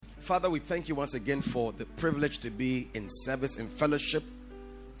Father, we thank you once again for the privilege to be in service, in fellowship.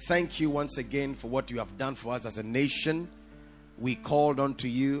 Thank you once again for what you have done for us as a nation. We called unto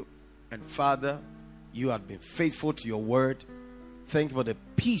you, and Father, you have been faithful to your word. Thank you for the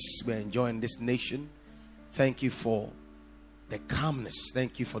peace we're enjoying in this nation. Thank you for the calmness.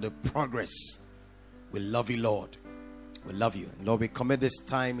 Thank you for the progress. We love you, Lord. We love you. And Lord, we commit this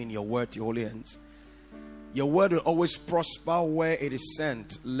time in your word to your holy hands. Your word will always prosper where it is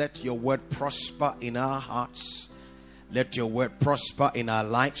sent. Let your word prosper in our hearts. Let your word prosper in our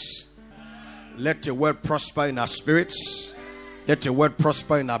lives. Let your word prosper in our spirits. Let your word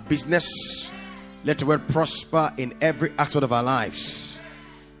prosper in our business. Let your word prosper in every aspect of our lives.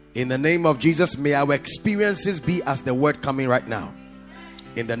 In the name of Jesus, may our experiences be as the word coming right now.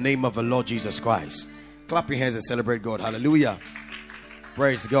 In the name of the Lord Jesus Christ. Clap your hands and celebrate God. Hallelujah.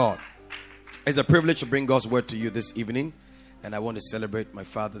 Praise God. It's a privilege to bring God's word to you this evening. And I want to celebrate my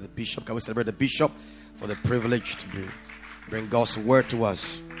father, the bishop. Can we celebrate the bishop for the privilege to bring God's word to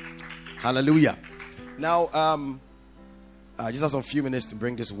us? Hallelujah. Now, I just have some few minutes to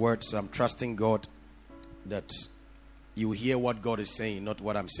bring this word. So I'm trusting God that you hear what God is saying, not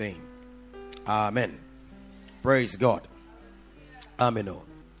what I'm saying. Amen. Praise God. Amen. Oh.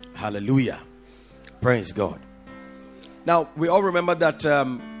 Hallelujah. Praise God. Now, we all remember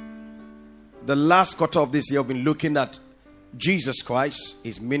that the last quarter of this year, we've been looking at Jesus Christ,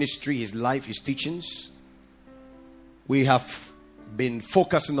 his ministry, his life, his teachings. We have been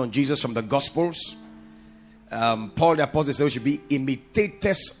focusing on Jesus from the Gospels. Paul the Apostle said we should be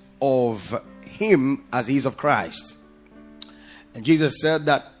imitators of him as he is of Christ. And Jesus said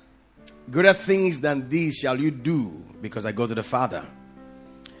that greater things than these shall you do because I go to the Father.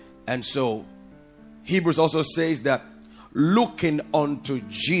 And so Hebrews also says that looking unto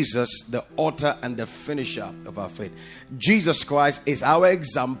Jesus, the author and the finisher of our faith. Jesus Christ is our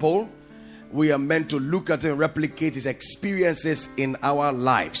example. We are meant to look at and replicate his experiences in our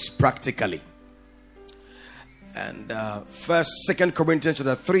lives practically. And Second Corinthians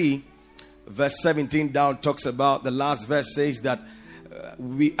chapter 3 verse 17 down talks about, the last verse says that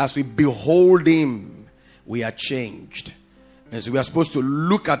as we behold him, we are changed. And so we are supposed to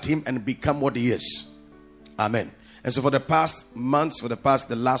look at him and become what he is. Amen. And so for the past months,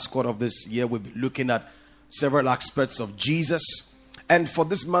 the last quarter of this year, we'll be looking at several aspects of Jesus. And for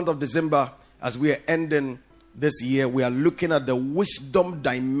this month of December, as we are ending this year, we are looking at the wisdom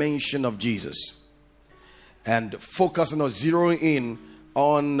dimension of Jesus. And focusing or zeroing in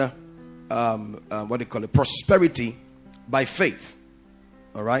on, prosperity by faith.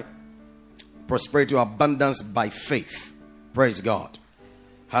 All right? Prosperity or abundance by faith. Praise God.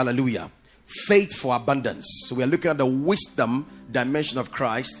 Hallelujah. Faith for abundance. So we are looking at the wisdom dimension of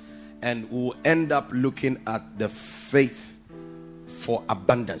Christ, and we'll end up looking at the faith for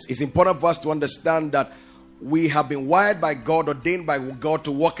abundance. It's important for us to understand that we have been wired by God, ordained by God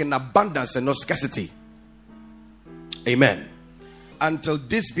to walk in abundance and not scarcity. Amen. Until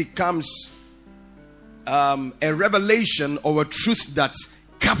this becomes a revelation or a truth that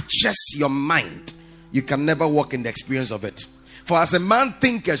captures your mind, you can never walk in the experience of it. For as a man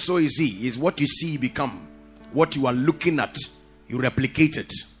thinketh, so is he. Is what you see, you become. What you are looking at, you replicate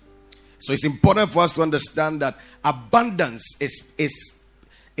it. So it's important for us to understand that abundance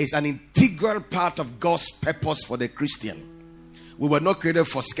is an integral part of God's purpose for the Christian. We were not created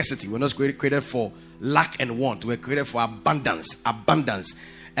for scarcity. We were not created for lack and want. We were created for abundance. Abundance.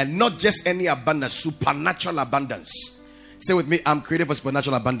 And not just any abundance, supernatural abundance. Say with me, I'm created for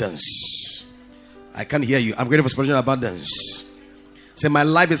supernatural abundance. I can't hear you. I'm created for supernatural abundance. Say, my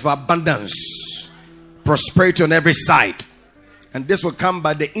life is for abundance, prosperity on every side. And this will come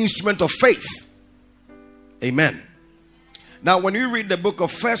by the instrument of faith. Amen. Now, when you read the book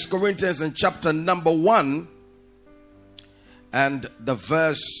of 1 Corinthians in chapter number 1 and the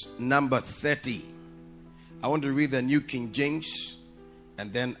verse number 30, I want to read the New King James,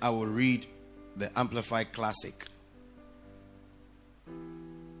 and then I will read the Amplified Classic.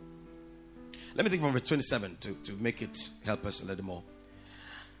 Let me take from verse 27 to make it help us a little more.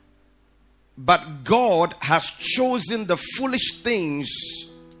 But God has chosen the foolish things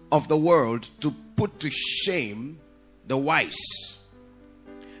of the world to put to shame the wise.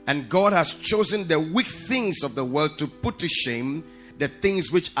 And God has chosen the weak things of the world to put to shame the things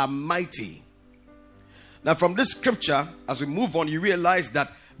which are mighty. Now from this scripture, as we move on, you realize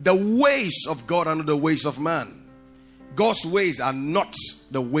that the ways of God are not the ways of man. God's ways are not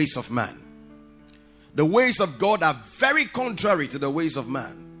the ways of man. The ways of God are very contrary to the ways of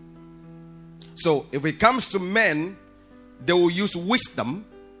man. So if it comes to men, they will use wisdom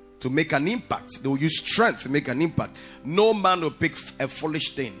to make an impact. They will use strength to make an impact. No man will pick a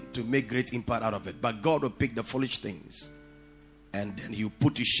foolish thing to make great impact out of it. But God will pick the foolish things. And then He will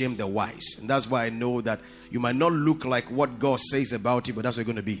put to shame the wise. And that's why I know that you might not look like what God says about you, but that's what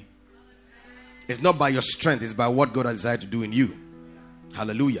you're going to be. It's not by your strength. It's by what God has decided to do in you.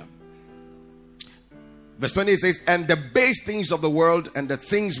 Hallelujah. Verse 20 says, and the base things of the world and the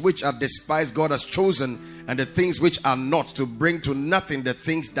things which are despised God has chosen, and the things which are not, to bring to nothing the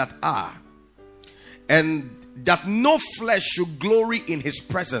things that are, and that no flesh should glory in His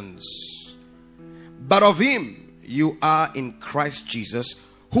presence. But of Him you are in Christ Jesus,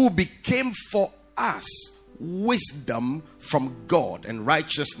 who became for us wisdom from God, and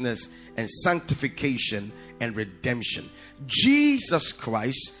righteousness and sanctification and redemption. Jesus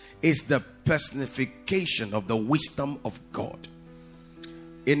Christ is the personification of the wisdom of God.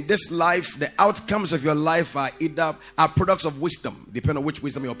 In this life, the outcomes of your life are products of wisdom, depending on which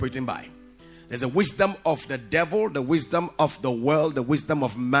wisdom you're operating by. There's a wisdom of the devil, the wisdom of the world, the wisdom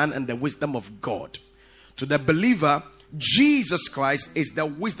of man, and the wisdom of God. To the believer, Jesus Christ is the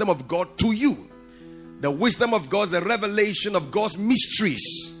wisdom of God to you. The wisdom of God is the revelation of God's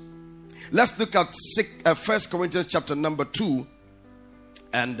mysteries. Let's look at 1 Corinthians chapter number 2.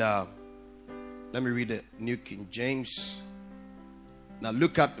 And let me read the New King James. Now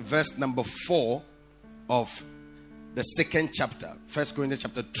look at verse number 4 of the second chapter. 1 Corinthians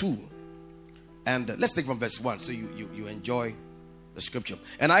chapter 2. And let's take from verse 1 so you enjoy the scripture.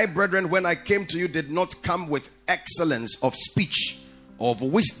 And I, brethren, when I came to you, did not come with excellence of speech or of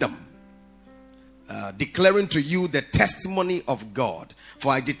wisdom, declaring to you the testimony of God.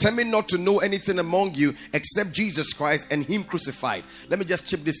 For I determined not to know anything among you except Jesus Christ and Him crucified. Let me just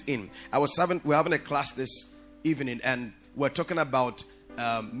chip this in. We're having a class this evening, and we're talking about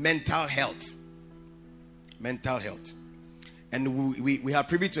mental health. Mental health. And we have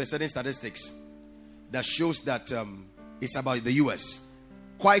privy to a certain statistics that shows that it's about the US.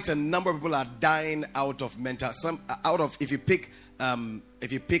 Quite a number of people are dying out of mental. If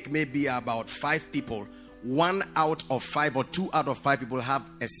you pick maybe about 5 people, 1 out of 5 or 2 out of 5 people have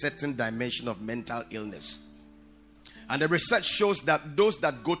a certain dimension of mental illness. And the research shows that those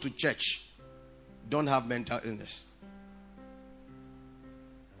that go to church don't have mental illness.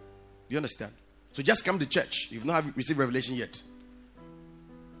 You understand? So just come to church. You've not received revelation yet.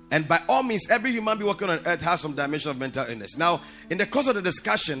 And by all means, every human being walking on earth has some dimension of mental illness. Now, in the course of the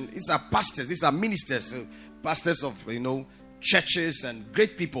discussion, these are pastors, these are ministers, pastors of, churches and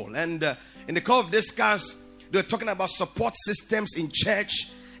great people. And in the course of discuss, they're talking about support systems in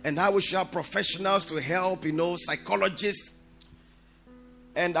church and how we should have professionals to help, psychologists.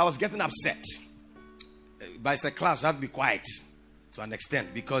 And I was getting upset. By a class, I have to be quiet to an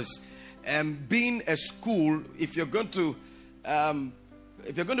extent, because being a school, if you're going to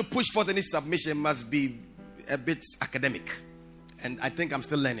push forth any submission, it must be a bit academic. And I think I'm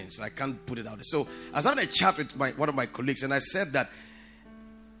still learning, so I can't put it out there. So I was having a chat with one of my colleagues, and I said that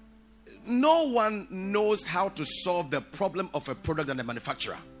no one knows how to solve the problem of a product than the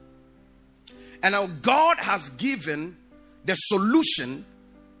manufacturer. And now God has given the solution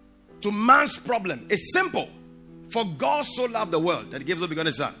to man's problem. It's simple. For God so loved the world that He gives His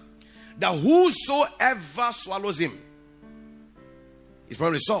begotten Son, that whosoever swallows Him, his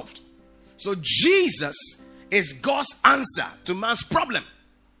problem is solved. So Jesus is God's answer to man's problem.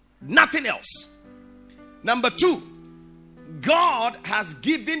 Nothing else. Number 2, God has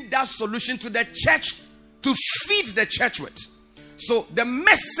given that solution to the church to feed the church with. So the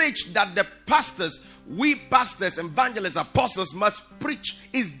message that the pastors, we pastors, evangelists, apostles must preach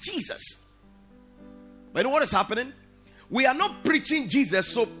is Jesus. But you know what is happening? We are not preaching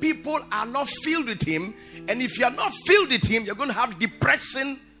Jesus, so people are not filled with Him. And if you are not filled with Him, you're going to have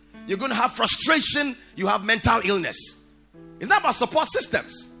depression, you're going to have frustration, you have mental illness. It's not about support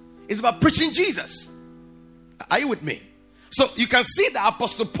systems. It's about preaching Jesus. Are you with me? So you can see that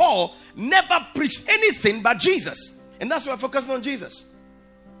Apostle Paul never preached anything but Jesus. And that's why we're focusing on Jesus.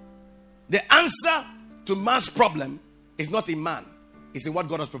 The answer to man's problem is not in man. It's in what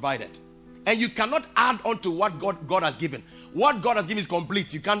God has provided. And you cannot add on to what God has given. What God has given is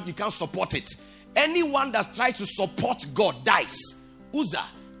complete. You can't support it. Anyone that tries to support God dies. Uzzah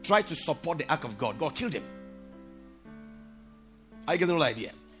tried to support the ark of God. God killed him. Are you getting the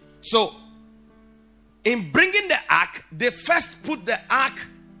idea? So, in bringing the ark, they first put the ark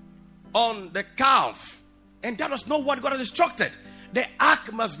on the calf. And that was not what God had instructed. The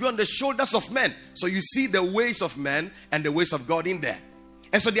ark must be on the shoulders of men. So you see the ways of men and the ways of God in there.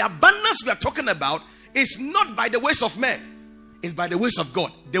 And so the abundance we are talking about is not by the ways of men. It's by the ways of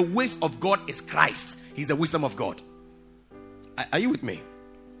God. The ways of God is Christ. He's the wisdom of God. Are you with me?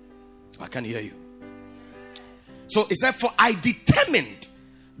 I can't hear you. So it said, for I determined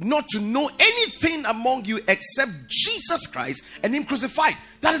not to know anything among you except Jesus Christ and him crucified.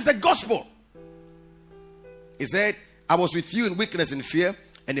 That is the gospel. He said, I was with you in weakness and fear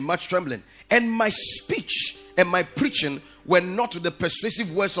and in much trembling. And my speech and my preaching were not with the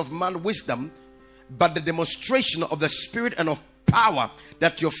persuasive words of man wisdom, but the demonstration of the Spirit and of power,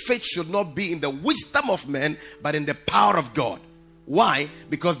 that your faith should not be in the wisdom of men, but in the power of God. Why?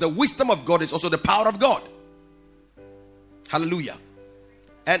 Because the wisdom of God is also the power of God. Hallelujah.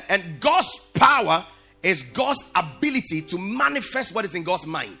 And God's power is God's ability to manifest what is in God's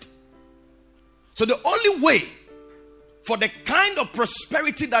mind. So the only way for the kind of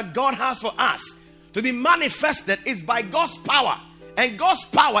prosperity that God has for us to be manifested is by God's power. And God's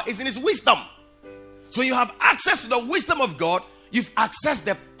power is in his wisdom. So you have access to the wisdom of God. You've accessed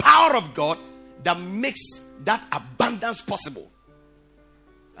the power of God that makes that abundance possible.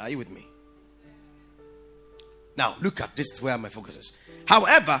 Are you with me? Now look at this, where my focus is.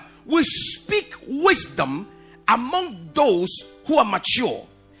 However, we speak wisdom among those who are mature,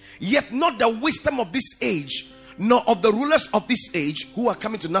 yet not the wisdom of this age, nor of the rulers of this age who are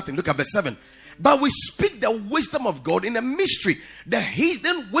coming to nothing. Look at verse 7. But we speak the wisdom of God in a mystery, the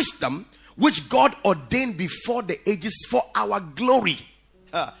hidden wisdom which God ordained before the ages for our glory.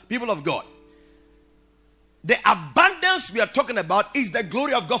 People of God, the abundance we are talking about is the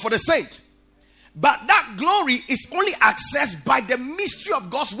glory of God for the saint. But that glory is only accessed by the mystery of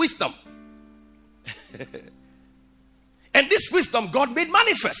God's wisdom. And this wisdom God made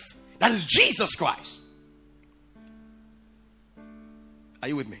manifest. That is Jesus Christ. Are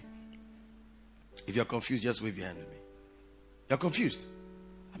you with me? If you're confused, just wave your hand at me. You're confused?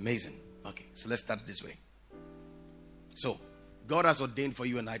 Amazing. Okay, so let's start this way. So, God has ordained for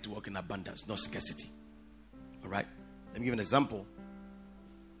you and I to walk in abundance, not scarcity. Alright? Let me give an example.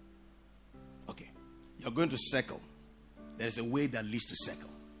 Okay. You're going to circle. There is a way that leads to circle.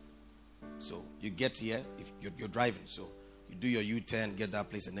 So, you get here, if you're driving, so you do your U-turn, get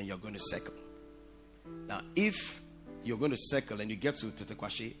that place, and then you're going to circle. Now, if you're going to circle and you get to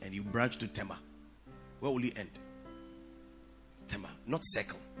Tetequashe and you branch to Tema, where will you end? Tema, not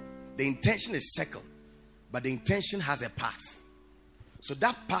circle. The intention is circle, but the intention has a path. So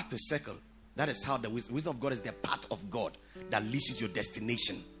that path to circle, that is how the wisdom of God is the path of God that leads you to your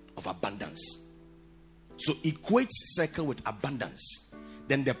destination of abundance. So equate circle with abundance.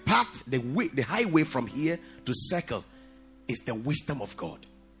 Then the path, the way, the highway from here to circle is the wisdom of God.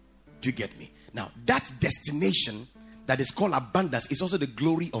 Do you get me? Now that destination that is called abundance is also the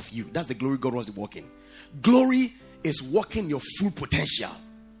glory of you. That's the glory God wants to walk in. Glory is walking your full potential.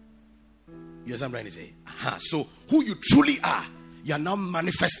 You know what I'm trying to say? So who you truly are, you are now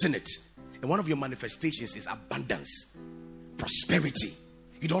manifesting it. And one of your manifestations is abundance, prosperity.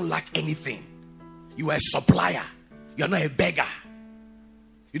 You don't lack anything. You are a supplier. You are not a beggar.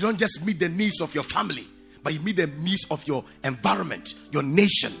 You don't just meet the needs of your family, but you meet the needs of your environment, your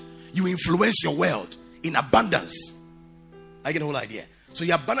nation. You influence your world in abundance. I get the whole idea. So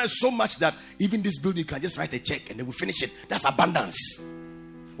your abundance is so much that even this building, you can just write a check and then we finish it. That's abundance.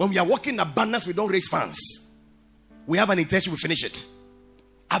 When we are working in abundance, we don't raise funds. We have an intention, we finish it.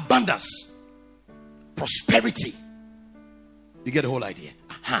 Abundance, prosperity. You get the whole idea.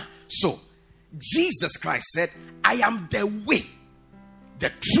 So Jesus Christ said, I am the way,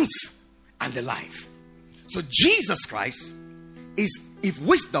 the truth, and the life. So Jesus Christ is, if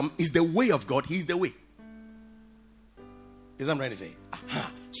wisdom is the way of God, he is the way. Is that what I'm trying to say?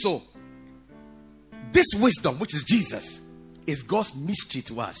 So this wisdom, which is Jesus, is God's mystery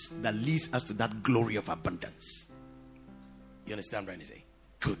to us that leads us to that glory of abundance. You understand what I'm trying to say?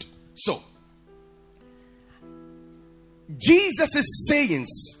 Good. So Jesus' sayings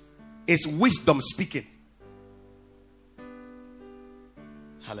is wisdom speaking.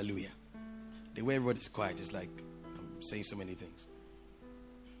 Hallelujah. The way everybody's quiet is like I'm saying so many things.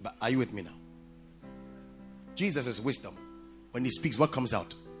 But are you with me now? Jesus is wisdom. When he speaks, what comes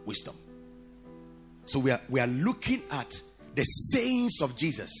out? Wisdom. So we are looking at the sayings of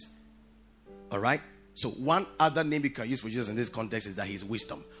Jesus. Alright? So one other name you can use for Jesus in this context is that he is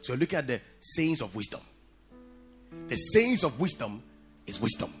wisdom. So look at the sayings of wisdom. The sayings of wisdom is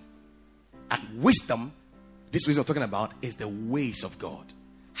wisdom. And wisdom, this wisdom I'm talking about, is the ways of God.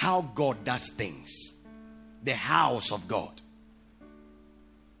 How God does things. The house of God.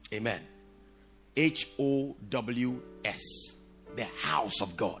 Amen. HOWS. The house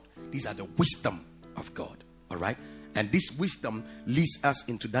of God. These are the wisdom of God. Alright? And this wisdom leads us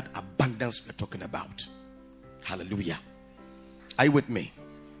into that abundance we're talking about. Hallelujah. Are you with me?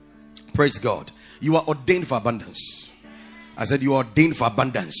 Praise God. You are ordained for abundance. I said you are ordained for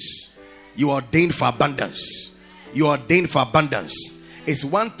abundance. You are ordained for abundance. You are ordained for abundance. It's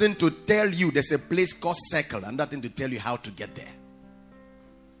one thing to tell you there's a place called Circle, and nothing to tell you how to get there.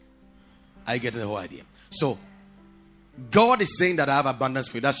 I get the whole idea. So, God is saying that I have abundance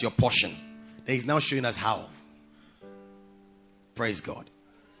for you. That's your portion. Then He's now showing us how. Praise God.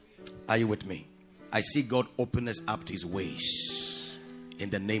 Are you with me? I see God open us up to His ways in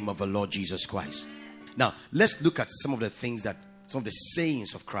the name of the Lord Jesus Christ. Now, let's look at some of the things that, some of the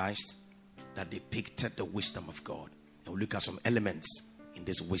sayings of Christ that depicted the wisdom of God. And we'll look at some elements in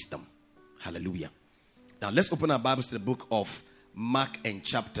this wisdom. Hallelujah. Now, let's open our Bibles to the book of Mark and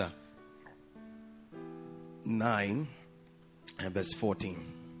chapter 9 and verse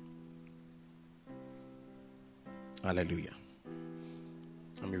 14. Hallelujah.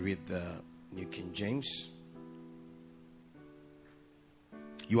 Let me read the New King James.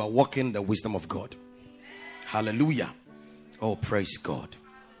 You are walking the wisdom of God. Hallelujah. Oh, praise God.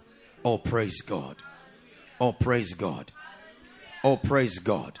 Oh, praise God. Oh, praise God. Oh, praise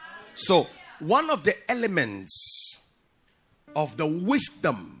God. So, one of the elements of the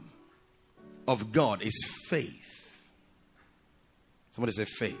wisdom of God is faith. Somebody say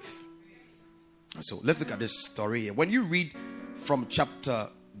faith. So, let's look at this story here. When you read from chapter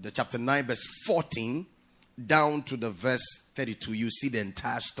 9 verse 14 down to the verse 32, you see the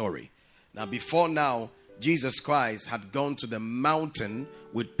entire story. Now, before now, Jesus Christ had gone to the mountain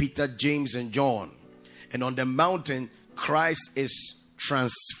with Peter, James, and John. And on the mountain, Christ is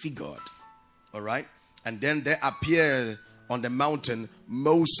transfigured. All right? And then there appeared on the mountain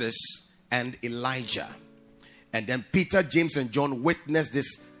Moses and Elijah. And then Peter, James, and John witnessed this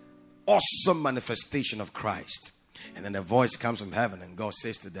awesome manifestation of Christ. And then a voice comes from heaven, and God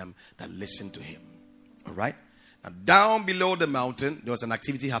says to them that listen to Him. All right? Now, down below the mountain, there was an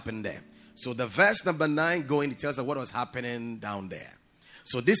activity happening there. So the verse number 9 going, it tells us what was happening down there.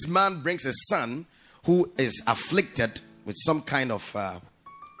 So this man brings a son who is afflicted with some kind of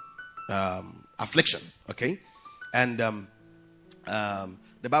affliction. Okay? And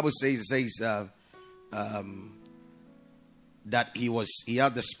the Bible says that he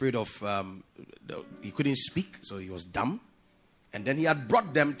had the spirit of he couldn't speak, so he was dumb. And then he had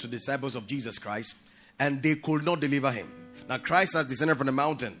brought them to disciples of Jesus Christ, and they could not deliver him. Now Christ has descended from the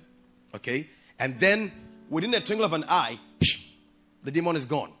mountain. Okay, and then within a twinkle of an eye, the demon is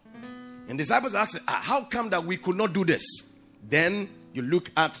gone. And disciples asked, how come that we could not do this? Then you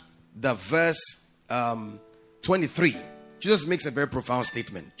look at the verse 23. Jesus makes a very profound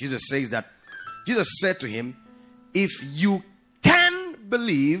statement. Jesus said to him, if you can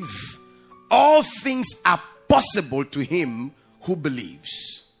believe, all things are possible to him who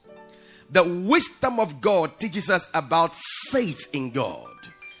believes. The wisdom of God teaches us about faith in God.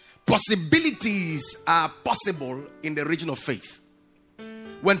 Possibilities are possible in the region of faith.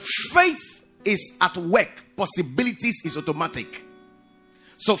 When faith is at work, possibilities is automatic.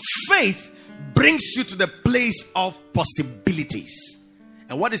 So faith brings you to the place of possibilities.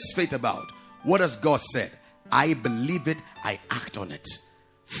 And what is faith about? What has God said? I believe it, I act on it.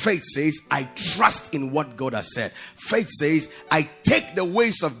 Faith says, I trust in what God has said. Faith says, I take the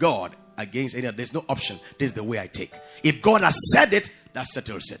ways of God against any other. There's no option. This is the way I take. If God has said it, that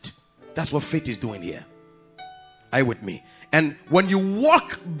settles it. That's what faith is doing here. Are you with me? And when you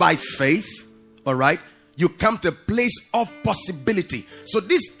walk by faith, all right, you come to a place of possibility. So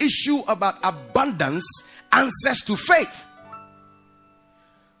this issue about abundance answers to faith.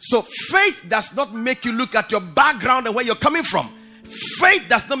 So faith does not make you look at your background and where you're coming from. Faith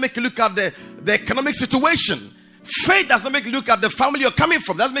does not make you look at the economic situation. Faith does not make you look at the family you're coming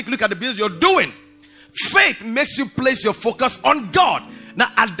from. It doesn't make you look at the business you're doing. Faith makes you place your focus on God. Now,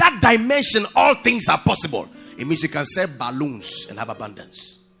 at that dimension, all things are possible. It means you can sell balloons and have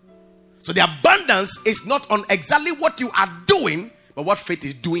abundance. So the abundance is not on exactly what you are doing, but what faith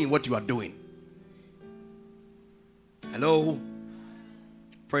is doing, what you are doing. Hello?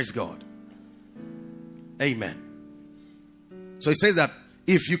 Praise God. Amen. So it says that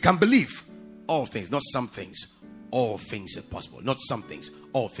if you can believe, all things, not some things, all things are possible. Not some things,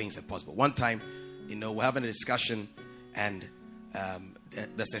 all things are possible. One time, we're having a discussion, and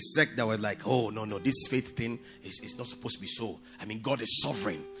there's a sect that was like, oh, no, this faith thing is not supposed to be so. I mean, God is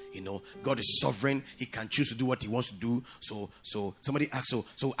sovereign. God is sovereign. He can choose to do what he wants to do. So somebody asked,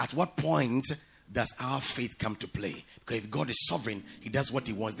 so at what point does our faith come to play? Because if God is sovereign, he does what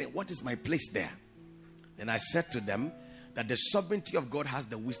he wants. Then what is my place there? And I said to them that the sovereignty of God has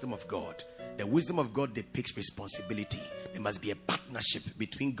the wisdom of God. The wisdom of God depicts responsibility. There must be a partnership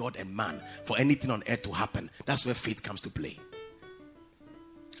between God and man for anything on earth to happen. That's where faith comes to play.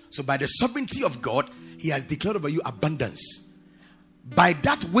 So by the sovereignty of God, he has declared over you abundance. by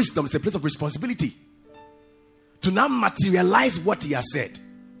that wisdom is a place of responsibility to now materialize what he has said.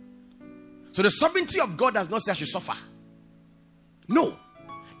 So the sovereignty of God does not say I should suffer. No.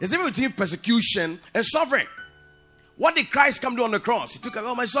 There's a difference between persecution and sovereign. What did Christ come to on the cross? He took away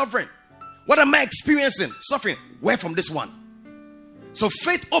all my suffering. What am I experiencing? Suffering. Where from this one? So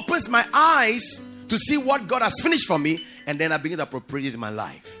faith opens my eyes to see what God has finished for me, and then I begin to appropriate it in my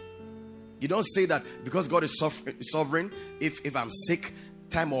life. You don't say that because God is sovereign, if I'm sick,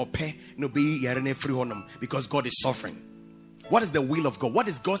 time or pay, no be free honum because God is sovereign. What is the will of God? What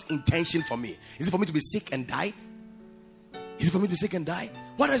is God's intention for me? Is it for me to be sick and die? Is it for me to be sick and die?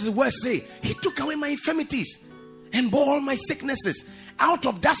 What does the word say? He took away my infirmities and bore all my sicknesses. Out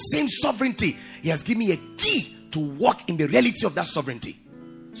of that same sovereignty, he has given me a key to walk in the reality of that sovereignty.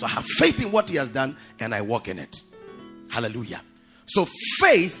 So I have faith in what he has done and I walk in it. Hallelujah. So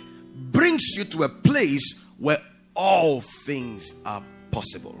faith brings you to a place where all things are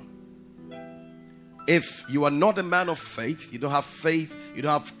possible. If you are not a man of faith, you don't have faith, you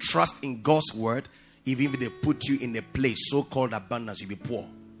don't have trust in God's word, even if they put you in a place so-called abundance, you'll be poor.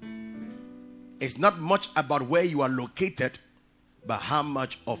 It's not much about where you are located, but how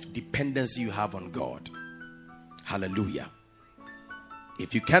much of dependency you have on God. Hallelujah.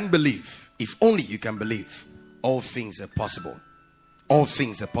 If you can believe, if only you can believe, all things are possible. All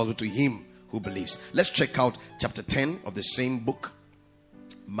things are possible to him who believes. Let's check out chapter 10 of the same book,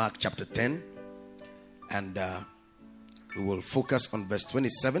 Mark chapter 10, and we will focus on verse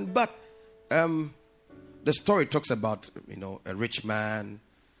 27. But the story talks about, a rich man,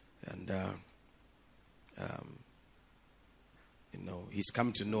 and he's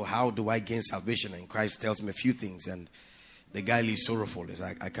come to know, how do I gain salvation? And Christ tells him a few things, and the guy leaves sorrowful. He's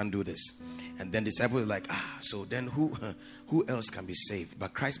like, I can't do this. And then the disciples are like, so then who else can be saved?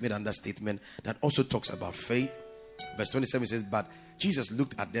 But Christ made an understatement that also talks about faith. Verse 27 says, but Jesus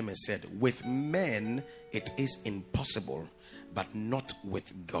looked at them and said, with men it is impossible, but not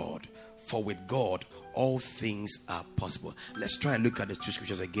with God. For with God all things are possible. Let's try and look at the two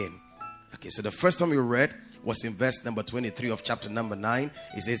scriptures again. Okay, so the first time we read was in verse number 23 of chapter number 9.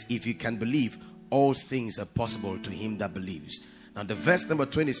 It says, if you can believe, all things are possible to him that believes. Now the verse number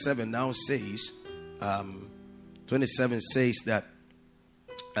 27 now says, 27 says that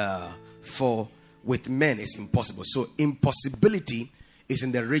for with men it's impossible. So impossibility is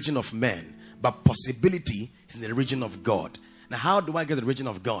in the region of man, but possibility is in the region of God. Now how do I get to the region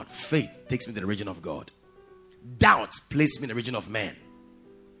of God? Faith takes me to the region of God. Doubt places me in the region of man.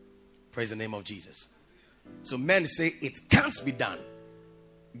 Praise the name of Jesus. So men say it can't be done.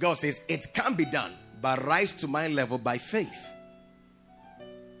 God says it can be done, but rise to my level by faith.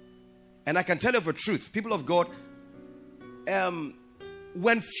 And I can tell you the truth, people of God,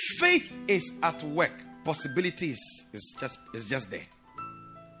 when faith is at work, possibilities is just there.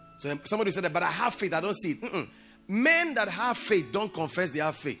 So somebody said that, but I have faith, I don't see it. Men that have faith don't confess they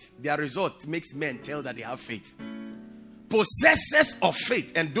have faith. Their result makes men tell that they have faith. Possessors of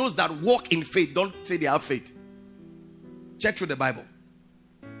faith and those that walk in faith don't say they have faith. Check through the Bible.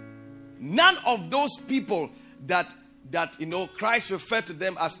 None of those people that Christ referred to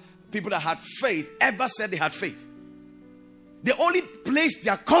them as people that had faith ever said they had faith. They only placed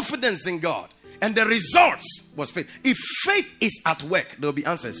their confidence in God, and the results was faith. If faith is at work, there will be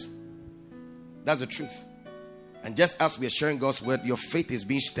answers. That's the truth. And just as we are sharing God's word, your faith is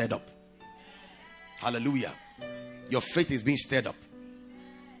being stirred up. Hallelujah. Your faith is being stirred up.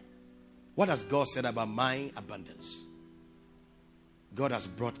 What has God said about my abundance? God has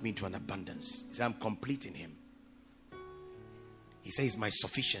brought me to an abundance. He said, I'm complete in him. He says, my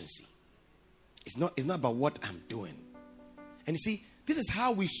sufficiency. It's not about what I'm doing. And you see, this is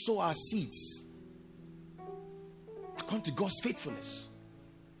how we sow our seeds, according to God's faithfulness.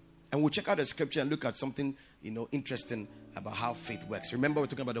 And we'll check out the scripture and look at something, interesting about how faith works. Remember, we're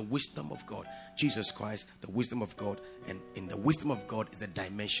talking about the wisdom of God. Jesus Christ, the wisdom of God. And in the wisdom of God is the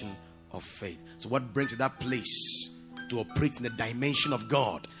dimension of faith. So what brings you to that place to operate in the dimension of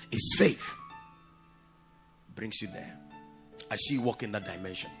God is faith. Brings you there. I see you walk in that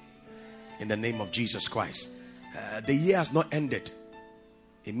dimension. In the name of Jesus Christ. The year has not ended.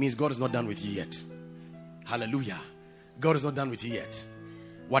 It means God is not done with you yet. Hallelujah. God is not done with you yet.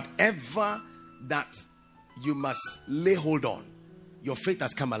 Whatever that you must lay hold on, your faith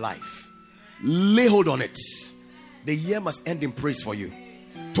has come alive. Lay hold on it. The year must end in praise for you.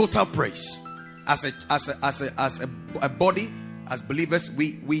 Total praise. As a body, as believers,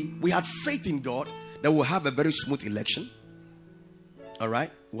 we have faith in God that we'll have a very smooth election. All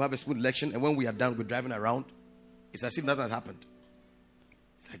right, we'll have a smooth election, and when we are done, we're driving around. It's as if nothing has happened.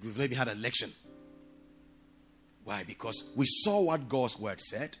 It's like we've never had an election. Why? Because we saw what God's word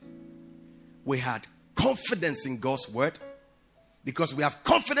said. We had confidence in God's word. Because we have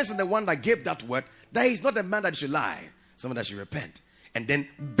confidence in the one that gave that word, that he's not a man that should lie, someone that should repent. And then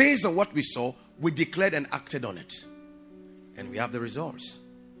based on what we saw, we declared and acted on it. And we have the results.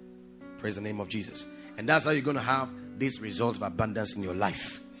 Praise the name of Jesus. And that's how you're going to have these results of abundance in your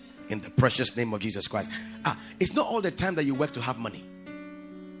life. In the precious name of Jesus Christ. It's not all the time that you work to have money.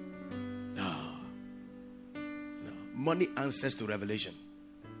 No. Money answers to revelation.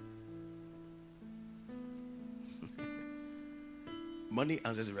 Money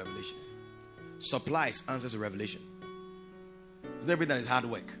answers to revelation. Supplies answers to revelation. It's not everything that is hard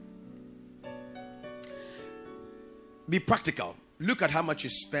work. Be practical. Look at how much you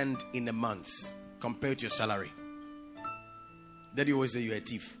spend in a month compared to your salary. Then you always say you're a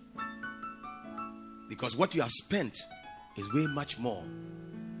thief. Because what you have spent is way much more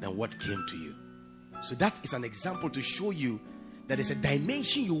than what came to you. So that is an example to show you that it's a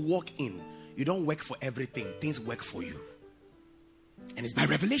dimension you walk in. You don't work for everything. Things work for you. And it's by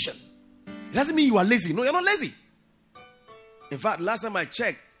revelation. It doesn't mean you are lazy. No, you're not lazy. In fact, last time I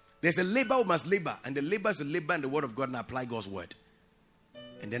checked, there's a labor who must labor. And the labor is to labor in the word of God and apply God's word.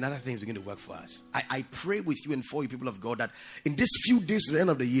 And then other things begin to work for us. I pray with you and for you, people of God, that in these few days to the end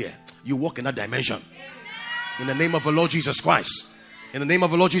of the year, you walk in that dimension. In the name of the Lord Jesus Christ. In the name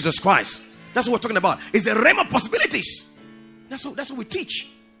of the Lord Jesus Christ. That's what we're talking about. It's the realm of possibilities. That's what we teach.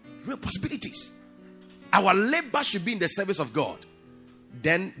 Real possibilities. Our labor should be in the service of God.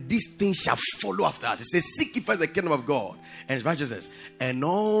 Then these things shall follow after us. It says, seek ye first the kingdom of God and his righteousness, and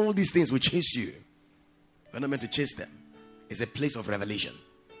all these things will chase you. We're not meant to chase them. It's a place of revelation.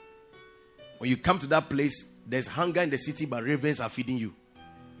 When you come to that place, there's hunger in the city, but ravens are feeding you.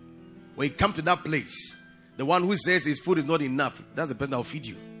 When you come to that place, the one who says his food is not enough, that's the person that will feed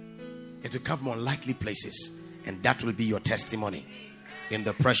you. It will come from unlikely places, and that will be your testimony. In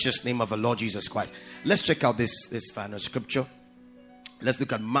the precious name of the Lord Jesus Christ. Let's check out this final scripture. Let's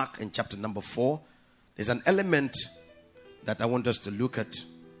look at Mark in chapter number 4. There's an element that I want us to look at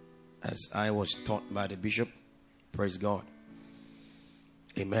as I was taught by the bishop. Praise God.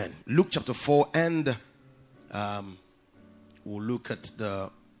 Amen. Luke chapter 4, and we'll look at the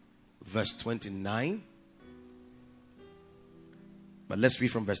verse 29. But let's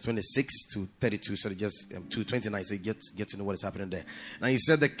read from verse 26 to 32, so just to 29, so you get to know what is happening there. Now he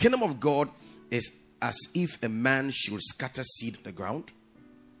said, the kingdom of God is as if a man should scatter seed on the ground.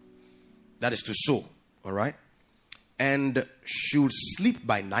 That is to sow, all right? And should sleep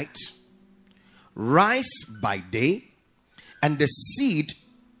by night, rise by day, and the seed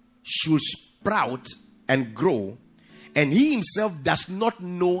should sprout and grow, and he himself does not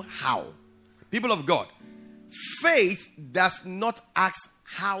know how. People of God, faith does not ask,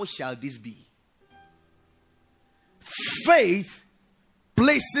 how shall this be? Faith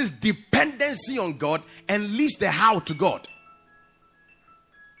places dependency on God and leaves the how to God.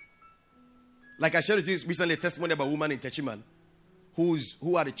 Like I shared with you recently a testimony about a woman in Techiman who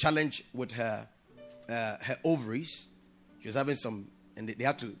had a challenge with her ovaries. She was having some, and they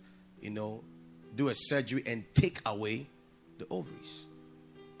had to, do a surgery and take away the ovaries.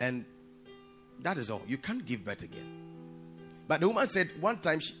 And that is all. You can't give birth again. But the woman said one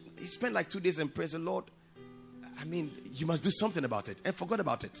time she spent like 2 days and praised the Lord. You must do something about it. And forgot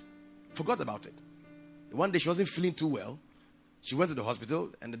about it. One day she wasn't feeling too well. She went to the hospital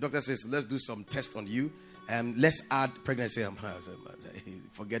and the doctor says, let's do some tests on you and let's add pregnancy. I said,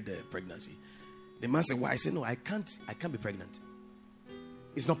 forget the pregnancy. The man said, why? I said, no, I can't be pregnant.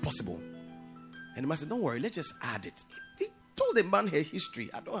 It's not possible. And the man said, don't worry, let's just add it. He told the man her history.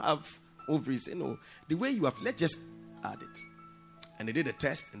 I don't have ovaries. The way you have, let's just add it. And they did a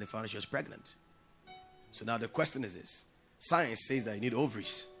test and they found she was pregnant. So now the question is this. Science says that you need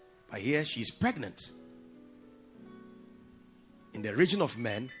ovaries. But here she is pregnant. In the region of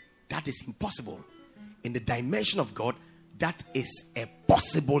men, that is impossible. In the dimension of God, that is a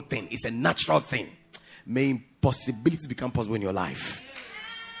possible thing. It's a natural thing. May impossibilities become possible in your life.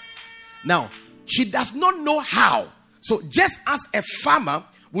 Now, she does not know how. So just as a farmer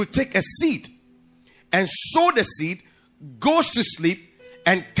will take a seed and sow the seed, goes to sleep,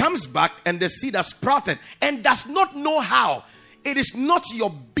 and comes back and the seed has sprouted and does not know how. It is not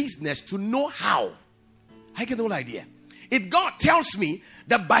your business to know how. I get the whole idea. If God tells me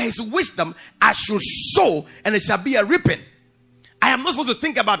that by his wisdom I should sow and it shall be a reaping, I am not supposed to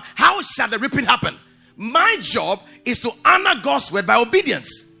think about how shall the reaping happen. My job is to honor God's word by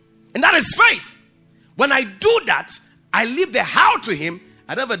obedience. And that is faith. When I do that, I leave the how to him.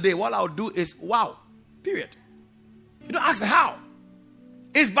 At the end of the day, what I'll do is wow. Period. You don't ask the how.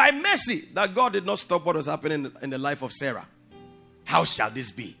 It's by mercy that God did not stop what was happening in the life of Sarah. How shall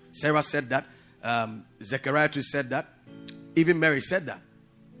this be? Sarah said that. Zechariah too said that. Even Mary said that.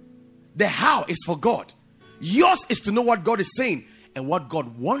 The how is for God. Yours is to know what God is saying and what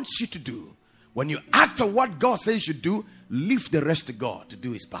God wants you to do. When you act on what God says you should do, leave the rest to God to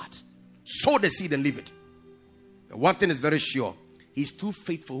do his part. Sow the seed and leave it. And one thing is very sure. He's too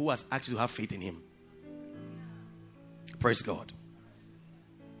faithful who has asked you to have faith in him. Praise God.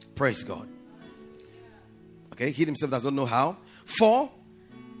 Praise God. Okay, he himself does not know how. 4,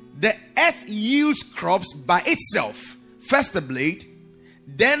 the earth yields crops by itself. First the blade,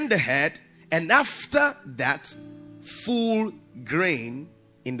 then the head, and after that, full grain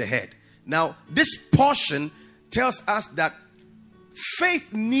in the head. Now, this portion tells us that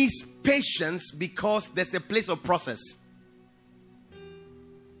faith needs patience because there's a place of process.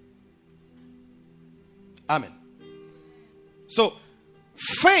 Amen. So,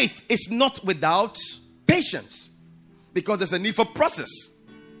 faith is not without patience because there's a need for process.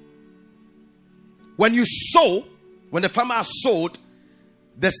 When you sow, when the farmer has sowed,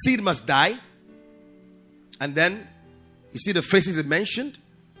 the seed must die. And then, you see the phases it mentioned.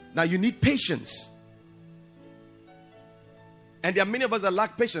 Now you need patience. And there are many of us that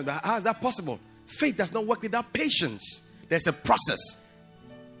lack patience. But how is that possible? Faith does not work without patience. There's a process.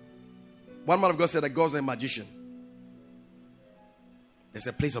 One man of God said that God's a magician. There's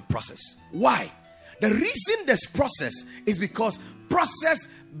a place of process. Why? The reason there's process is because process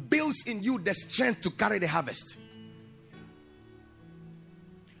builds in you the strength to carry the harvest.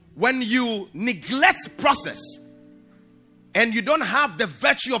 When you neglect process and you don't have the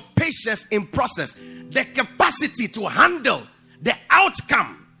virtue of patience in process, the capacity to handle the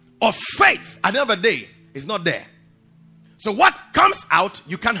outcome of faith at the end of the day is not there. So what comes out,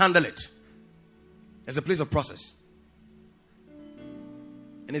 you can't handle it. There's a place of process.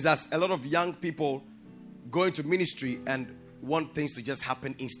 And it's as a lot of young people go into ministry and want things to just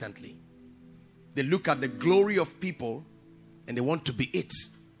happen instantly. They look at the glory of people and they want to be it.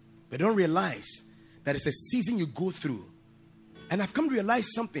 They don't realize that it's a season you go through. And I've come to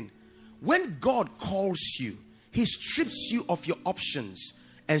realize something. When God calls you, he strips you of your options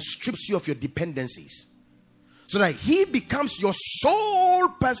and strips you of your dependencies. So that he becomes your sole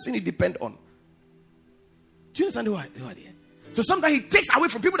person you depend on. Do you understand the idea? So sometimes he takes away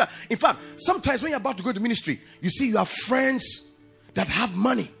from people that, in fact, sometimes when you're about to go to ministry, you see you have friends that have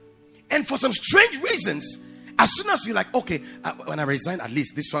money. And for some strange reasons, as soon as you're like, okay, when I resign, at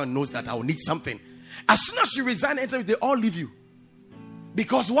least this one knows that I will need something. As soon as you resign, they all leave you.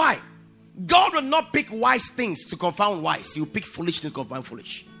 Because why? God will not pick wise things to confound wise. He will pick foolishness to confound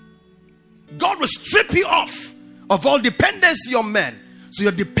foolish. God will strip you off of all dependency on men. So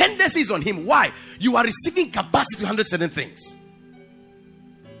your dependency is on him. Why? You are receiving capacity to handle certain things.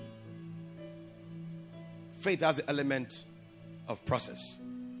 Faith has the element of process.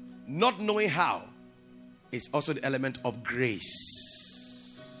 Not knowing how is also the element of grace.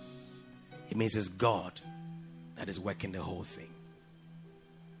 It means it's God that is working the whole thing.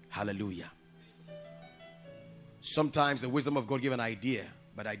 Hallelujah. Sometimes the wisdom of God gives an idea,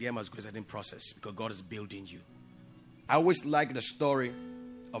 but the idea must go through a certain process because God is building you. I always like the story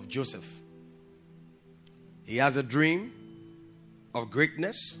of Joseph. He has a dream of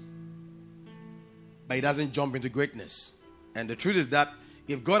greatness, but he doesn't jump into greatness. And the truth is that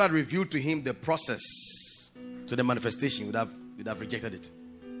if God had revealed to him the process to the manifestation, he would have rejected it.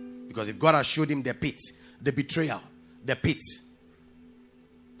 Because if God had showed him the pit, the betrayal, the pit,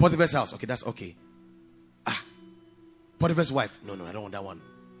 Potiphar's house, okay, that's okay. Potiphar's wife, no, I don't want that one.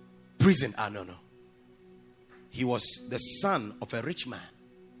 Prison, no. He was the son of a rich man.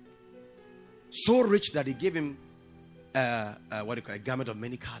 So rich that he gave him a garment of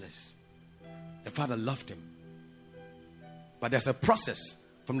many colors. The father loved him. But there's a process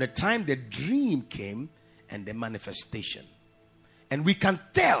from the time the dream came and the manifestation. And we can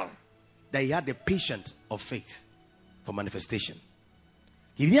tell that he had the patience of faith for manifestation.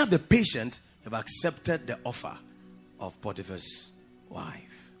 He didn't have the patience to have accepted the offer of Potiphar's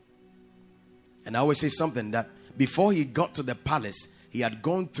wife. And I always say something that before he got to the palace, he had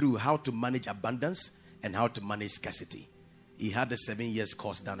gone through how to manage abundance and how to manage scarcity. He had the 7 years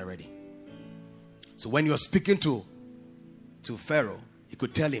course done already. So when you're speaking to Pharaoh, you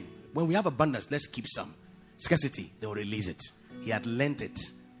could tell him, when we have abundance, let's keep some. Scarcity, they'll release it. He had learned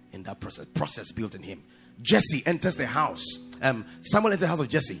it in that process built in him. Jesse enters the house. Samuel enters the house of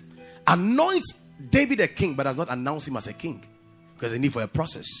Jesse. Anoints David a king, but does not announce him as a king. Because they need for a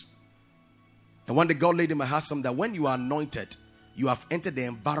process. And one day God laid in my heart something that when you are anointed, you have entered the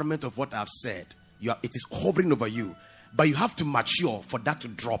environment of what I've said. It is hovering over you. but you have to mature for that to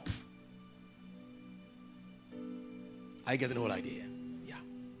drop. I get the whole idea. Yeah.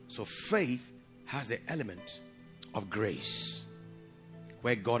 So faith has the element of grace,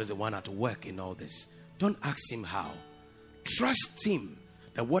 where God is the one at work in all this. Don't ask him how. Trust him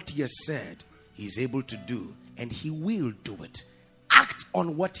that what he has said, he is able to do, and he will do it. Act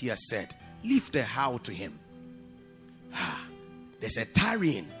on what he has said. Leave the how to him. There's a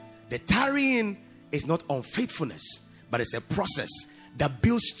tarrying. The tarrying is not unfaithfulness, but it's a process that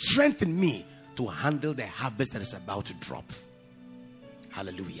builds strength in me to handle the harvest that is about to drop.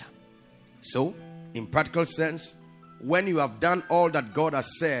 Hallelujah. So, in practical sense, when you have done all that God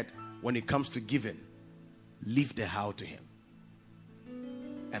has said when it comes to giving, leave the how to him.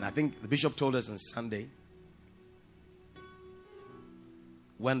 And I think the bishop told us on Sunday,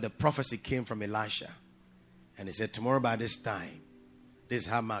 when the prophecy came from Elisha, and he said, tomorrow by this time, this is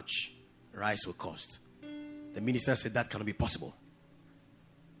how much rice will cost. The minister said, that cannot be possible.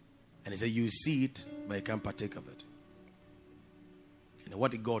 And he said, you see it, but you can't partake of it. And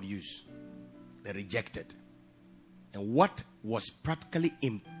what did God use? They rejected. And what was practically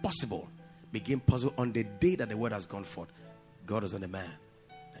impossible became possible on the day that the word has gone forth. God is not a man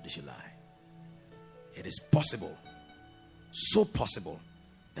that he should lie. It is possible, so possible,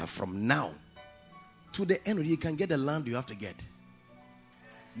 that from now to the end, you can get the land you have to get.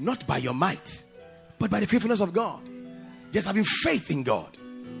 Not by your might, but by the faithfulness of God. Just having faith in God.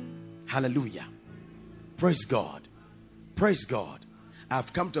 Hallelujah. Praise God. Praise God.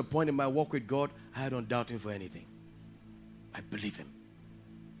 I've come to a point in my walk with God, I don't doubt him for anything. I believe him.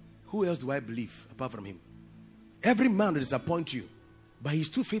 Who else do I believe apart from him? Every man will disappoint you, but he's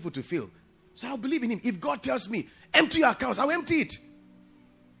too faithful to fail. So I'll believe in him. If God tells me, empty your accounts, I'll empty it.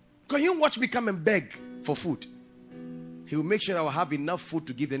 Because he'll watch me come and beg for food. He will make sure I will have enough food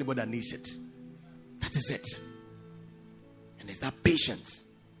to give anybody that needs it. That is it. And there's that patience.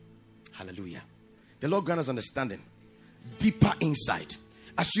 Hallelujah. The Lord grant us understanding, deeper insight.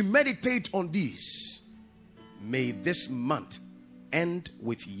 As you meditate on these, may this month end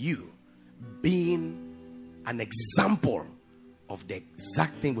with you being an example of the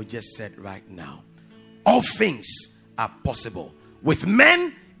exact thing we just said right now. All things are possible. With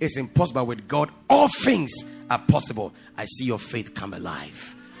men, it's impossible. With God, all things are possible. I see your faith come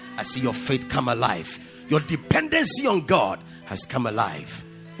alive. I see your faith come alive. Your dependency on God has come alive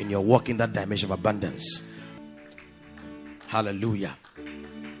in your walk in that dimension of abundance. Hallelujah.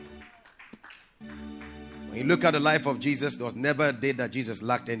 When you look at the life of Jesus, there was never a day that Jesus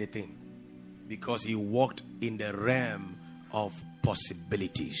lacked anything, because he walked in the realm of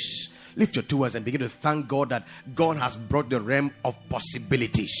possibilities. Lift your two hands and begin to thank God that God has brought the realm of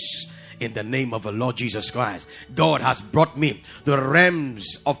possibilities. In the name of the Lord Jesus Christ, God has brought me the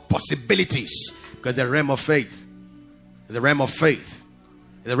realms of possibilities, because the realm of faith is the realm of faith.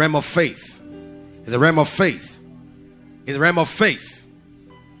 Is the realm of faith. Is the realm of faith. Is the realm of faith.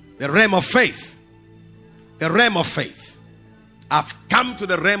 The realm of faith. The realm of faith. I've come to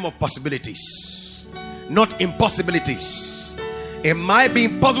the realm of possibilities, not impossibilities. It might be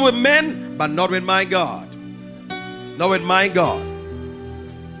impossible with men, but not with my God. Not with my God.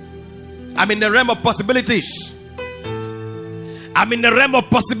 I'm in the realm of possibilities. I'm in the realm of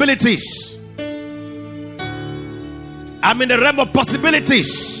possibilities. I'm in the realm of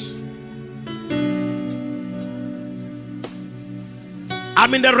possibilities.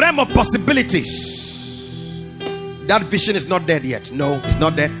 I'm in the realm of possibilities. That vision is not dead yet. No, it's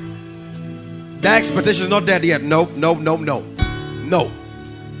not dead. That expectation is not dead yet. No. No.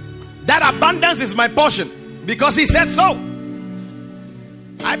 That abundance is my portion, because he said so.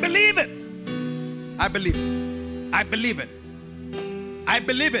 I believe it. I believe it. I believe it. I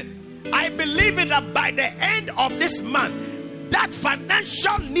believe it. I believe it that by the end of this month, that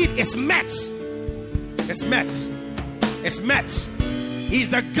financial need is met. It's met. It's met. He's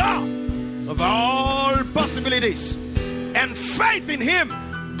the God of all possibilities. And faith in him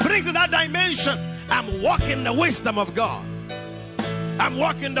brings to that dimension. I'm walking the wisdom of God. I'm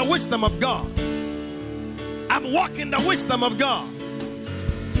walking the wisdom of God. I'm walking the wisdom of God.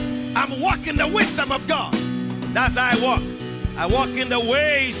 I'm walking the wisdom of God. That's how I walk. I walk in the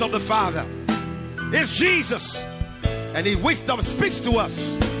ways of the Father. It's Jesus. And his wisdom speaks to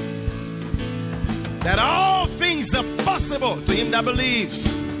us that all things are possible to him that believes.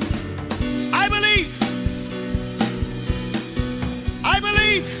 I believe. I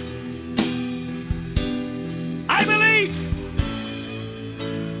believe. I believe.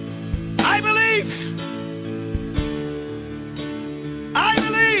 I believe. I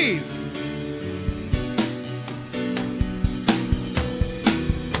believe.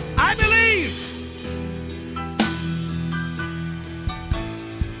 I believe.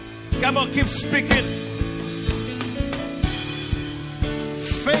 Come on, keep speaking.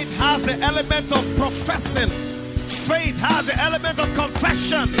 Faith has the element of professing. Faith has the element of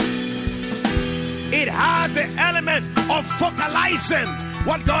confession. It has the element of focalizing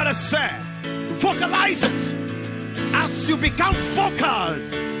what God has said. Focalize it. As you become focal,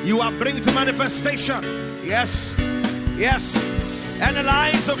 you are bringing to manifestation. Yes, yes. And the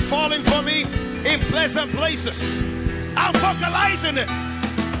lines are falling for me in pleasant places. I'm focalizing it.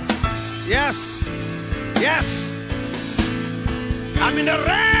 Yes, yes. I'm in the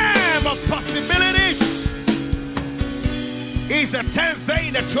realm of possibilities. It's the 10th day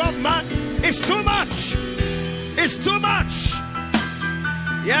in the 12th month. It's too much. It's too much.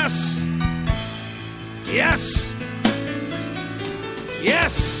 Yes. Yes.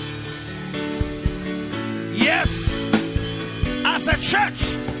 Yes. Yes. As a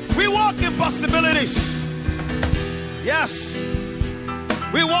church, we walk in possibilities. Yes.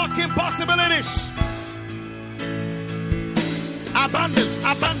 We walk in possibilities. Abundance,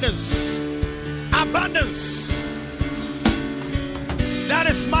 abundance, abundance. That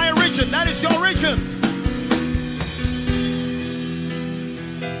is my region. That is your region.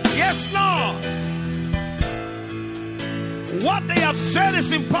 Yes, Lord. What they have said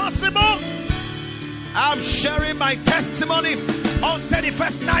is impossible. I'm sharing my testimony on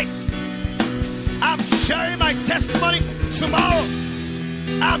 31st night. I'm sharing my testimony tomorrow.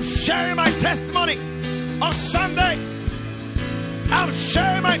 I'm sharing my testimony on Sunday. I'm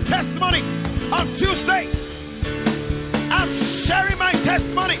sharing my testimony on Tuesday. I'm sharing my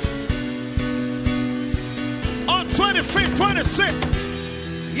testimony on 25th,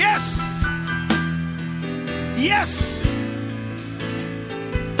 26th. Yes. Yes.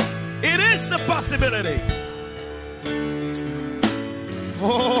 It is a possibility.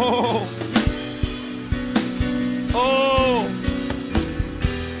 Oh. Oh.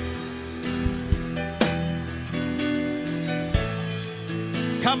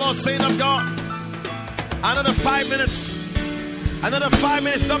 Come on, saint of God. Another 5 minutes. Another 5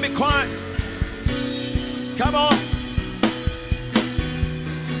 minutes. Don't be quiet. Come on.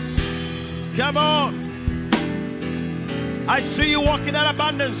 Come on. I see you walking in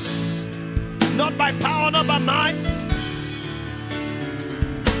abundance. Not by power, not by might,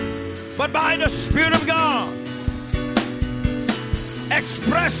 but by the Spirit of God.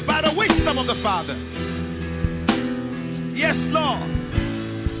 Expressed by the wisdom of the Father. Yes, Lord.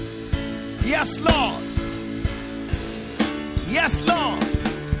 Yes, Lord. Yes, Lord.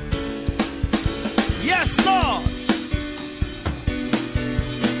 Yes, Lord.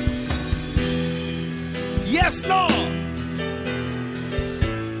 Yes, Lord.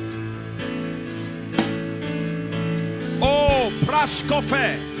 Oh,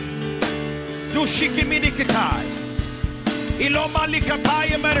 Prashkofe. Dushiki Minikatai. Iloma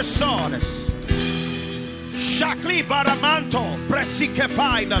Likatai Meresones. Shakli Varamanto. Presike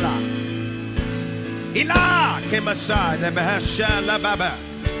Fainala. Ila Kemasai de Behasha La Baba.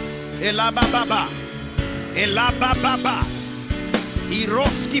 Ela Baba. Ela Baba.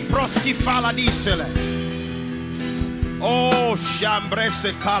 Iroski Proski Faladisele. Oh,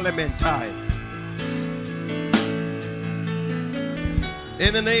 Shambrese Kalementai.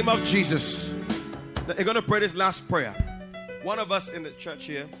 In the name of Jesus. We're going to pray this last prayer. One of us in the church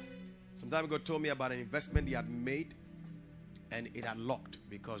here some time ago told me about an investment he had made and it had locked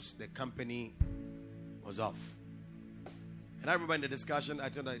because the company was off. And I remember in the discussion, I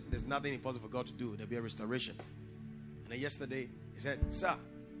told him there's nothing impossible for God to do. There'll be a restoration. And then yesterday, he said, sir,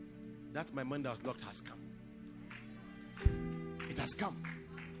 that my money that was locked has come. It has come.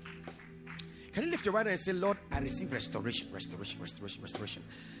 Can you lift your right hand and say, Lord, I receive restoration, restoration, restoration, restoration.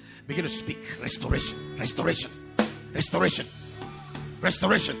 Begin to speak. Restoration, restoration, restoration,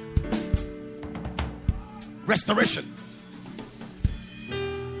 restoration, restoration.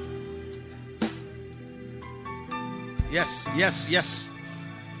 Yes, yes, yes.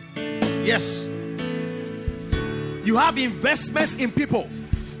 Yes. You have investments in people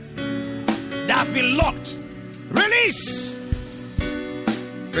that have been locked. Release.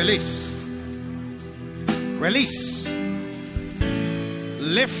 Release. Release.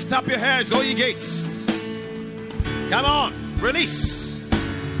 Lift up your heads, all ye gates. Come on. Release.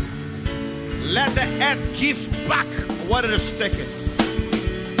 Let the earth give back what it has taken.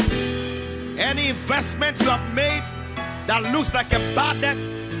 Any investment you have made that looks like a bad debt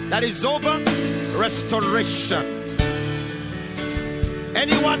that is over, restoration.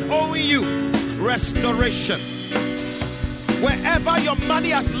 Anyone owing you, restoration. Wherever your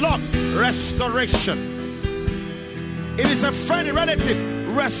money has locked, restoration. If it's a friend, a relative,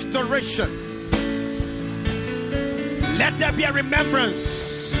 restoration. Let there be a remembrance.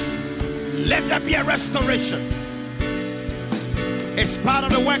 Let there be a restoration. It's part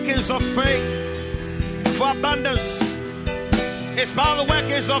of the workings of faith for abundance. It's part of the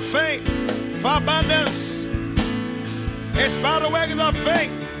workings of faith for abundance. It's part of the workings of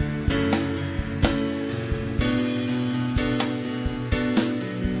faith.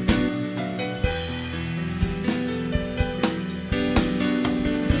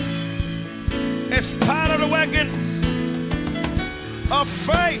 It's part of the workings of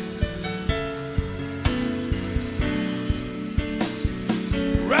faith.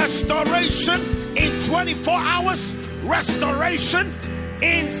 Restoration in 24 hours. Restoration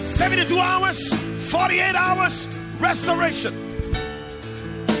in 72 hours. 48 hours. Restoration.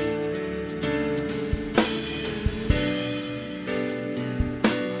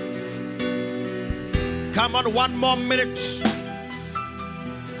 Come on, 1 more minute.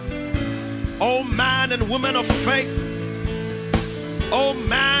 Oh man and woman of faith. Oh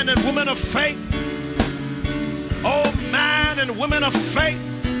man and woman of faith. Oh man and woman of faith.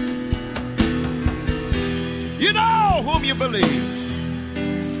 You know whom you believe.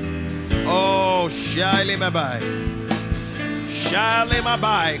 Oh, Shali Mabai. Shali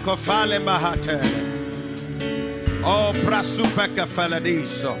Mabai. Kofale Mahate. Oh, Prasupeka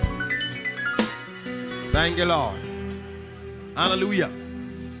Faladiso. Thank you, Lord. Hallelujah.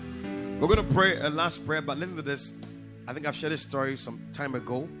 We're going to pray a last prayer, but listen to this. I think I've shared this story some time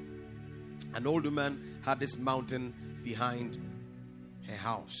ago. An old woman had this mountain behind her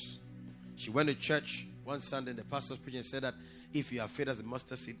house. She went to church one Sunday, and the pastor's preaching said that if you have faith as a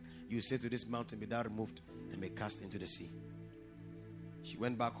mustard seed, you say to this mountain, be thou removed and be cast into the sea. She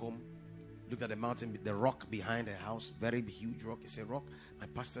went back home, looked at the mountain, the rock behind her house, very huge rock. He said, rock, my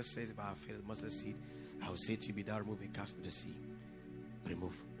pastor says if I have faith as a mustard seed, I will say to you, be thou removed and cast into the sea.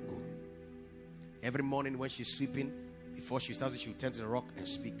 Remove, go. Every morning when she's sweeping, before she starts, she would turn to the rock and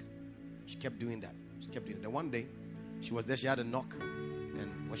speak. She kept doing that. She kept doing it. Then one day, she was there, she had a knock,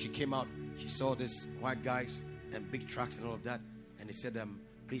 and when she came out, she saw these white guys and big trucks and all of that. And they said,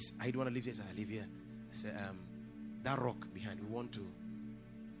 please, I don't want to live here. I live here. I said, that rock behind, we want to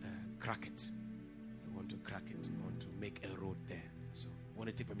crack it. We want to crack it. We want to make a road there. So we want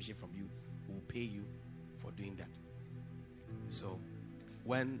to take permission from you. We'll pay you for doing that. So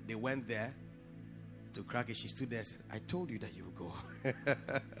when they went there to crack it, she stood there and said, I told you that you would go.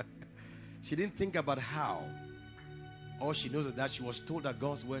 She didn't think about how. All she knows is that she was told that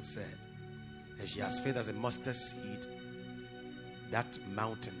God's word said, if she has faith as a mustard seed, that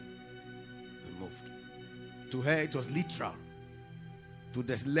mountain removed. To her, it was literal. To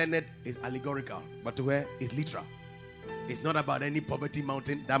the learned, it's allegorical. But to her, it's literal. It's not about any poverty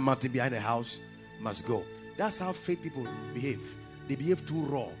mountain. That mountain behind the house must go. That's how faith people behave. They behave too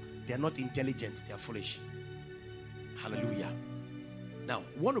raw. They are not intelligent. They are foolish. Hallelujah. Now,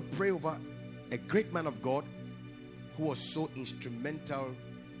 I want to pray over a great man of God who was so instrumental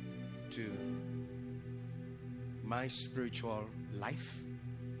to my spiritual life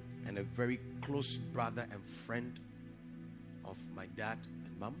and a very close brother and friend of my dad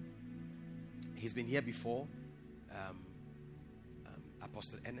and mom. He's been here before.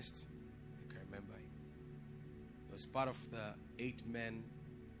 Apostle Ernest, I can remember. He was part of the 8 men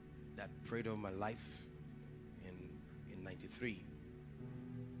that prayed over my life in 93.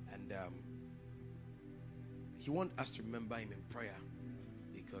 And he wants us to remember him in prayer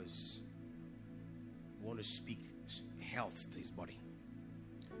because we want to speak health to his body.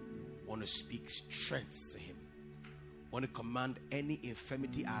 We want to speak strength to him. We want to command any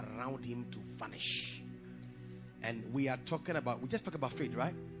infirmity around him to vanish. And we are talking about, we just talk about faith,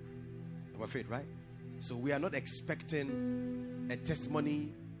 right? About faith, right? So we are not expecting a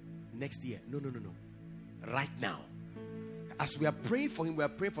testimony next year. No. Right now. As we are praying for him, we are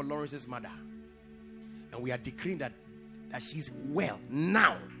praying for Lawrence's mother. And we are decreeing that she's well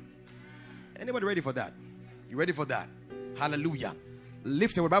now. Anybody ready for that? You ready for that? Hallelujah.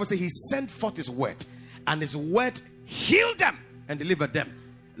 Lift it. The Bible says he sent forth his word, and his word healed them and delivered them.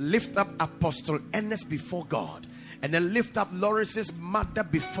 Lift up Apostle Ernest before God, and then lift up Lawrence's mother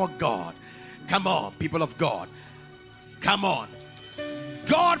before God. Come on, people of God. Come on.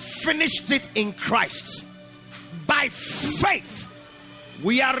 God finished it in Christ. By faith,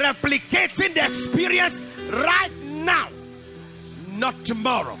 we are replicating the experience right now. Not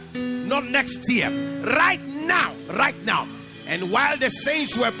tomorrow, not next year. Right now, right now. And while the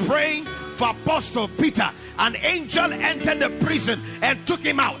saints were praying for Apostle Peter, an angel entered the prison and took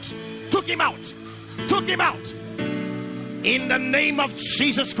him out. Took him out. Took him out. In the name of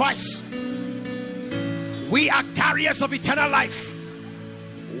Jesus Christ, we are carriers of eternal life.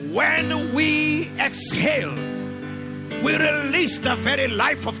 When we exhale, we release the very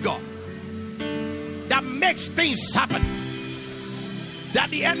life of God. that makes things happen.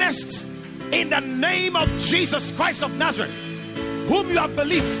 Daddy Ernest, in the name of Jesus Christ of Nazareth, whom you have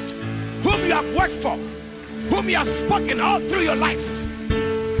believed, whom you have worked for, whom you have spoken all through your life,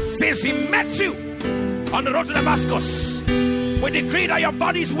 since he met you on the road to Damascus, we decree that your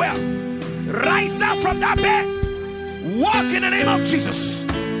body is well. Rise up from that bed. Walk in the name of Jesus.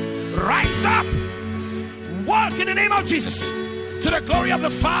 Rise up. Walk in the name of Jesus. To the glory of the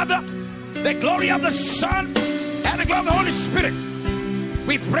Father, the glory of the Son, and the glory of the Holy Spirit.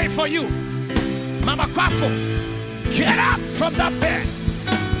 We pray for you, Mama Kwafo. Get up from that bed.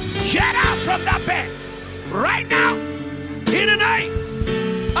 Get up from that bed. Right now. In the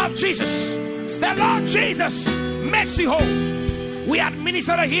name of Jesus. The Lord Jesus makes you whole. We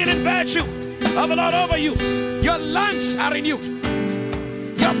administer a healing virtue of the Lord over you. Your lungs are renewed.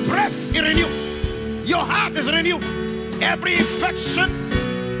 Your breath is renewed. Your heart is renewed. Every infection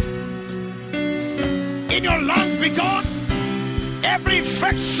in your lungs be gone. Every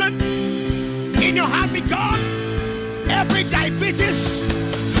infection in your heart be gone. Every diabetes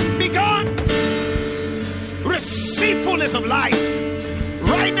be gone. Receive fullness of life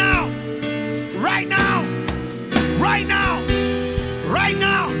right now. Right now. Right now. Right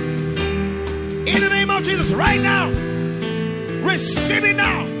now. In the name of Jesus, right now. Receive it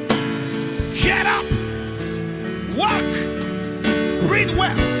now. Get up. Walk. Breathe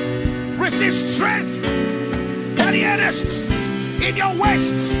well. Receive strength. Daddy Ernest, in your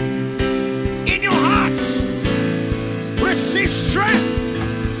waist, in your heart. Receive strength.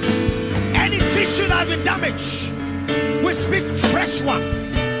 Any tissue that has been damaged, we speak fresh one.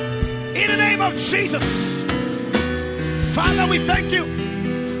 In the name of Jesus. Father, we thank you.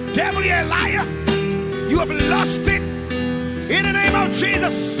 Devil, you're a liar. You have lost it. In the name of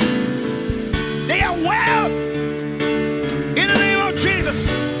Jesus. They are well. In the name of Jesus.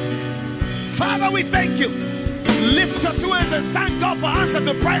 Father, we thank you. Lift your two hands and thank God for answer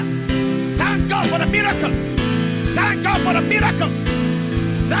to prayer. Thank God for the miracle. Thank God for the miracle.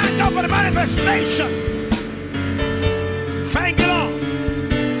 Thank God for the manifestation. Thank you, Lord.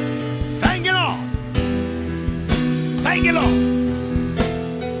 Thank you, Lord. Thank you, Lord.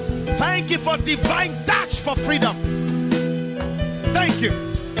 Thank you for divine touch for freedom. Thank you.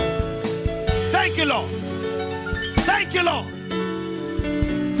 Thank you, Lord. Thank you, Lord.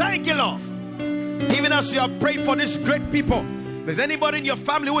 Thank you, Lord. Even as you have prayed for these great people, if there's anybody in your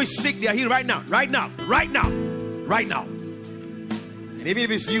family who is sick, they are here right now. Right now. Right now. Right now. And even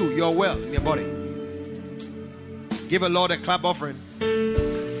if it's you, you're well in your body. Give the Lord a clap offering.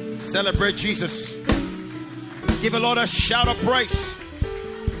 Celebrate Jesus. Give the Lord a shout of praise.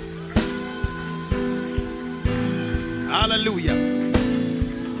 Hallelujah.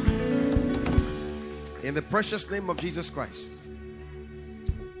 In the precious name of Jesus Christ,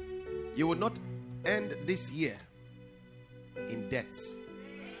 you will not end this year in debts.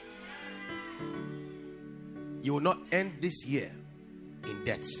 You will not end this year in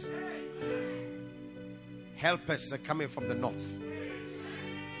debts. Helpers are coming from the north.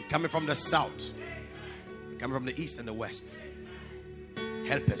 They're coming from the south. They're coming from the east and the west.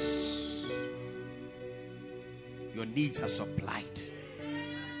 Helpers. Your needs are supplied.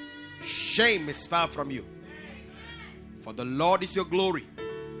 Shame is far from you. For the Lord is your glory.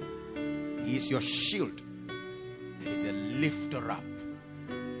 He is your shield. He is the lifter up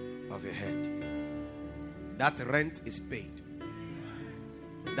of your head. That rent is paid.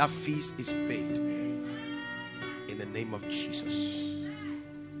 That feast is paid. In the name of Jesus.